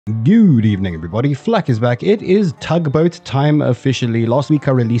Good evening everybody, Flak is back. It is Tugboat time officially. Last week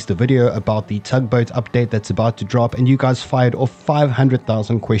I released a video about the Tugboat update that's about to drop and you guys fired off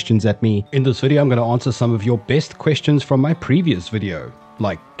 500,000 questions at me. In this video I'm going to answer some of your best questions from my previous video.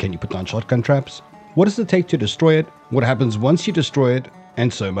 Like, can you put down shotgun traps? What does it take to destroy it? What happens once you destroy it?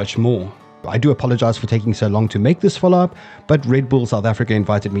 And so much more. I do apologize for taking so long to make this follow-up, but Red Bull South Africa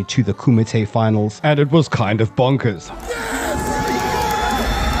invited me to the Kumite finals and it was kind of bonkers.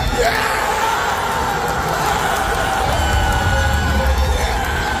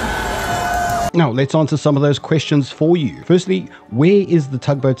 Now, let's answer some of those questions for you. Firstly, where is the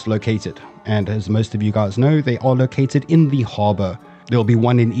Tugboats located? And as most of you guys know, they are located in the harbor. There'll be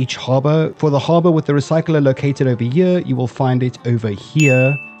one in each harbor. For the harbor with the recycler located over here, you will find it over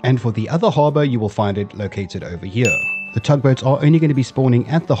here. And for the other harbor, you will find it located over here. The Tugboats are only going to be spawning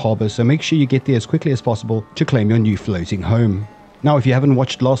at the harbor, so make sure you get there as quickly as possible to claim your new floating home. Now, if you haven't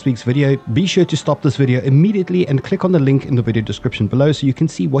watched last week's video, be sure to stop this video immediately and click on the link in the video description below so you can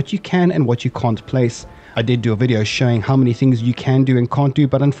see what you can and what you can't place. I did do a video showing how many things you can do and can't do,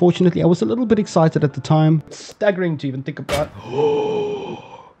 but unfortunately I was a little bit excited at the time. Staggering to even think about.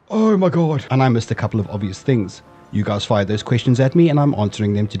 Oh my god. And I missed a couple of obvious things. You guys fired those questions at me and I'm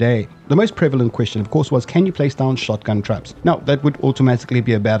answering them today. The most prevalent question, of course, was can you place down shotgun traps? Now, that would automatically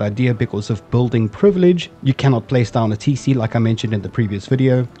be a bad idea because of building privilege. You cannot place down a TC like I mentioned in the previous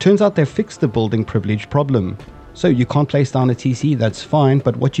video. Turns out they fixed the building privilege problem. So you can't place down a TC, that's fine,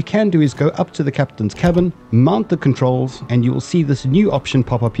 but what you can do is go up to the captain's cabin, mount the controls, and you will see this new option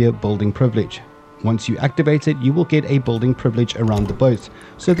pop up here, building privilege. Once you activate it, you will get a building privilege around the boat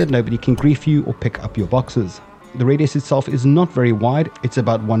so that nobody can grief you or pick up your boxes. The radius itself is not very wide, it's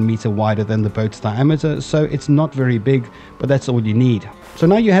about 1 meter wider than the boat's diameter, so it's not very big, but that's all you need. So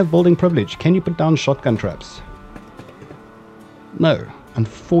now you have building privilege. Can you put down shotgun traps? No,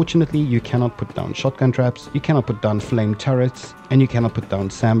 unfortunately you cannot put down shotgun traps, you cannot put down flame turrets, and you cannot put down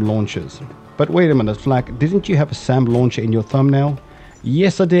SAM launchers. But wait a minute, Flak, didn't you have a SAM launcher in your thumbnail?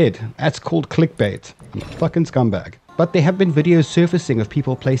 Yes I did, that's called clickbait, you fucking scumbag. But there have been videos surfacing of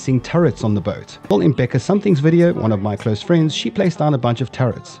people placing turrets on the boat. Well, in Becca Something's video, one of my close friends, she placed down a bunch of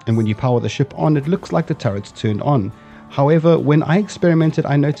turrets. And when you power the ship on, it looks like the turrets turned on. However, when I experimented,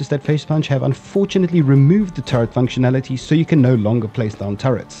 I noticed that Facepunch have unfortunately removed the turret functionality so you can no longer place down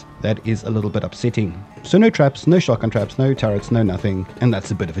turrets. That is a little bit upsetting. So no traps, no shotgun traps, no turrets, no nothing. And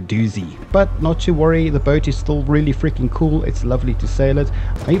that's a bit of a doozy. But not to worry, the boat is still really freaking cool. It's lovely to sail it.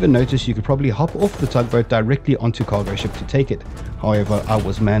 I even noticed you could probably hop off the tugboat directly onto cargo ship to take it. However, I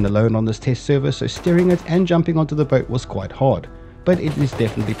was man alone on this test server, so steering it and jumping onto the boat was quite hard. But it is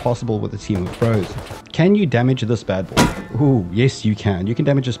definitely possible with a team of pros. Can you damage this bad boy? Ooh, yes you can. You can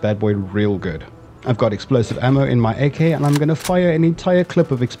damage this bad boy real good. I've got explosive ammo in my AK and I'm going to fire an entire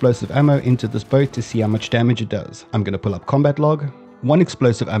clip of explosive ammo into this boat to see how much damage it does. I'm going to pull up combat log. 1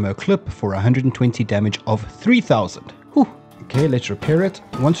 explosive ammo clip for 120 damage of 3000. Whew. Okay, let's repair it.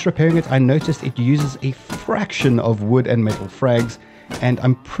 Once repairing it, I noticed it uses a fraction of wood and metal frags. And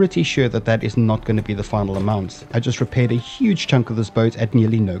I'm pretty sure that that is not going to be the final amount. I just repaired a huge chunk of this boat at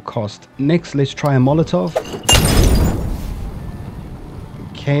nearly no cost. Next, let's try a Molotov.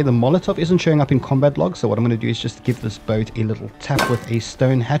 Okay, the Molotov isn't showing up in combat log, so what I'm going to do is just give this boat a little tap with a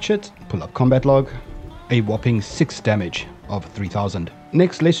stone hatchet. Pull up combat log. A whopping 6 damage of 3000.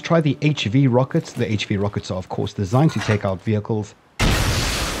 Next, let's try the HV rockets. The HV rockets are, of course, designed to take out vehicles.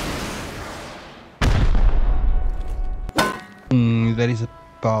 That is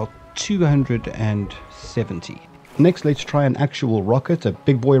about 270. Next, let's try an actual rocket, a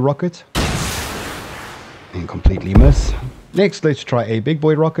big boy rocket. And completely miss. Next, let's try a big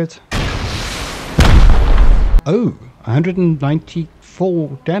boy rocket. Oh,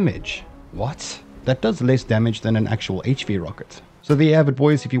 194 damage. What? That does less damage than an actual HV rocket. So there you have it,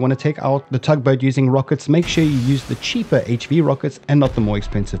 boys. If you want to take out the tugboat using rockets, make sure you use the cheaper HV rockets and not the more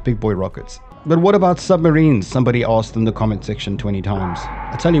expensive big boy rockets. But what about submarines? Somebody asked in the comment section 20 times.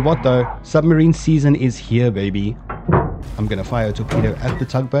 I tell you what though, submarine season is here, baby. I'm gonna fire a torpedo at the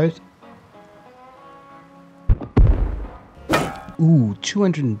tugboat. Ooh,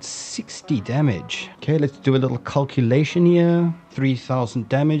 260 damage. Okay, let's do a little calculation here. 3000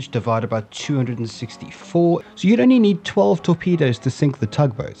 damage divided by 264. So you'd only need 12 torpedoes to sink the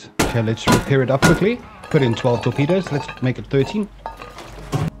tugboat. Okay, let's repair it up quickly. Put in 12 torpedoes. Let's make it 13.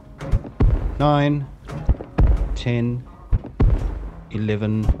 9, 10,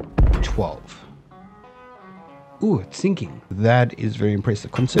 11, 12. Ooh, it's sinking. That is very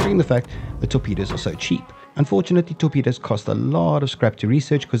impressive considering the fact the torpedoes are so cheap. Unfortunately, torpedoes cost a lot of scrap to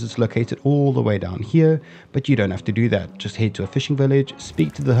research because it's located all the way down here, but you don't have to do that. Just head to a fishing village,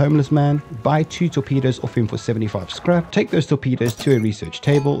 speak to the homeless man, buy 2 torpedoes off him for 75 scrap, take those torpedoes to a research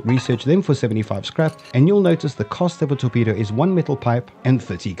table, research them for 75 scrap, and you'll notice the cost of a torpedo is 1 metal pipe and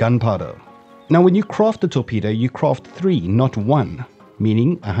 30 gunpowder. Now when you craft a torpedo, you craft 3, not 1.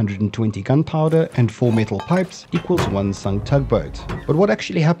 Meaning 120 gunpowder and 4 metal pipes equals 1 sunk tugboat. But what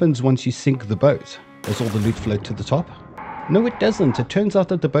actually happens once you sink the boat? Does all the loot float to the top? No, it doesn't. It turns out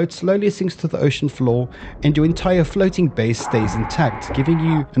that the boat slowly sinks to the ocean floor and your entire floating base stays intact, giving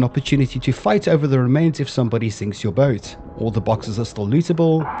you an opportunity to fight over the remains if somebody sinks your boat. All the boxes are still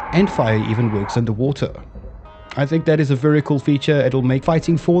lootable and fire even works underwater. I think that is a very cool feature. It'll make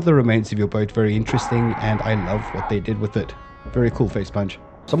fighting for the remains of your boat very interesting, and I love what they did with it. Very cool, Face Punch.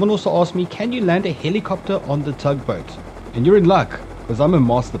 Someone also asked me, can you land a helicopter on the tugboat? And you're in luck, because I'm a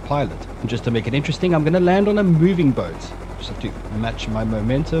master pilot. And just to make it interesting, I'm going to land on a moving boat. Just have to match my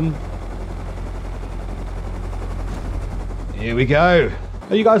momentum. Here we go.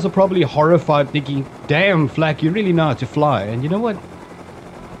 Now you guys are probably horrified thinking, damn Flak, you really know how to fly. And you know what?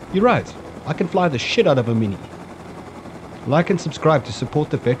 You're right. I can fly the shit out of a mini. Like and subscribe to support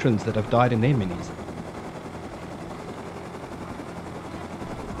the veterans that have died in their minis.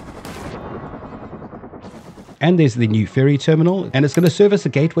 And there's the new ferry terminal, and it's going to serve as a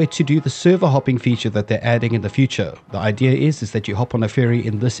gateway to do the server hopping feature that they're adding in the future. The idea is that you hop on a ferry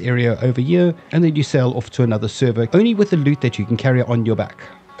in this area over here, and then you sail off to another server, only with the loot that you can carry on your back.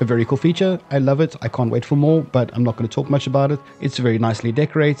 A very cool feature. I love it. I can't wait for more, but I'm not going to talk much about it. It's very nicely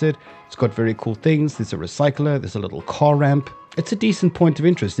decorated. It's got very cool things. There's a recycler. There's a little car ramp. It's a decent point of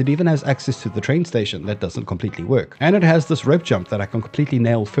interest. It even has access to the train station that doesn't completely work. And it has this rope jump that I can completely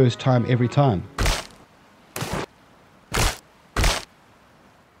nail first time every time.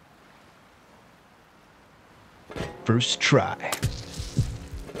 First try.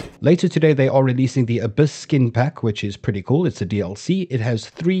 Later today they are releasing the Abyss skin pack, which is pretty cool. It's a DLC. It has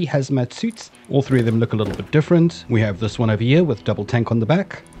 3 hazmat suits. All 3 of them look a little bit different. We have this one over here with double tank on the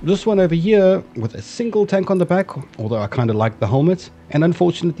back. This one over here with a single tank on the back, although I kind of like the helmet. And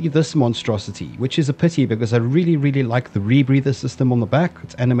unfortunately this monstrosity, which is a pity because I really like the rebreather system on the back.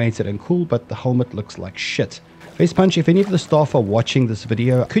 It's animated and cool, but the helmet looks like shit. Face Punch, if any of the staff are watching this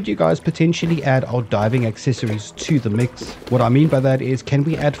video, could you guys potentially add our diving accessories to the mix? What I mean by that is, can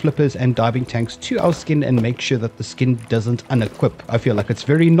we add flippers and diving tanks to our skin and make sure that the skin doesn't unequip? I feel like it's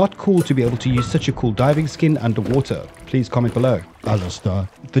very not cool to be able to use such a cool diving skin underwater. Please comment below.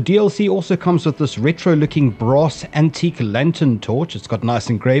 The DLC also comes with this retro looking brass antique lantern torch. It's got nice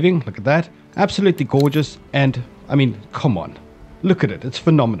engraving, look at that. Absolutely gorgeous, and I mean, come on. Look at it, it's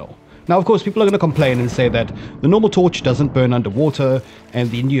phenomenal. Now, of course, people are going to complain and say that the normal torch doesn't burn underwater and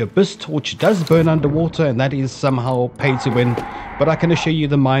the new Abyss torch does burn underwater, and that is somehow pay to win. But I can assure you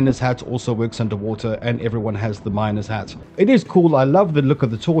the miner's hat also works underwater, and everyone has the miner's hat. It is cool. I love the look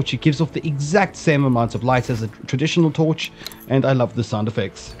of the torch. It gives off the exact same amount of light as a traditional torch, and I love the sound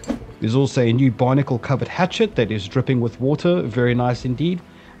effects. There's also a new barnacle covered hatchet that is dripping with water. Very nice indeed.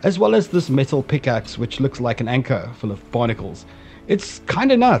 As well as this metal pickaxe, which looks like an anchor full of barnacles. It's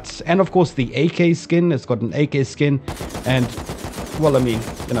kind of nuts. And of course the AK skin, it's got an AK skin, and well, I mean,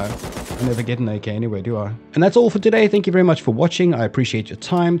 you know, I never get an AK anyway, do I? And that's all for today. Thank you very much for watching. I appreciate your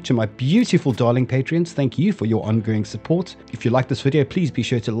time. To my beautiful darling Patreons, thank you for your ongoing support. If you like this video, please be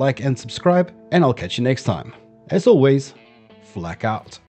sure to like and subscribe, and I'll catch you next time. As always, Flak out.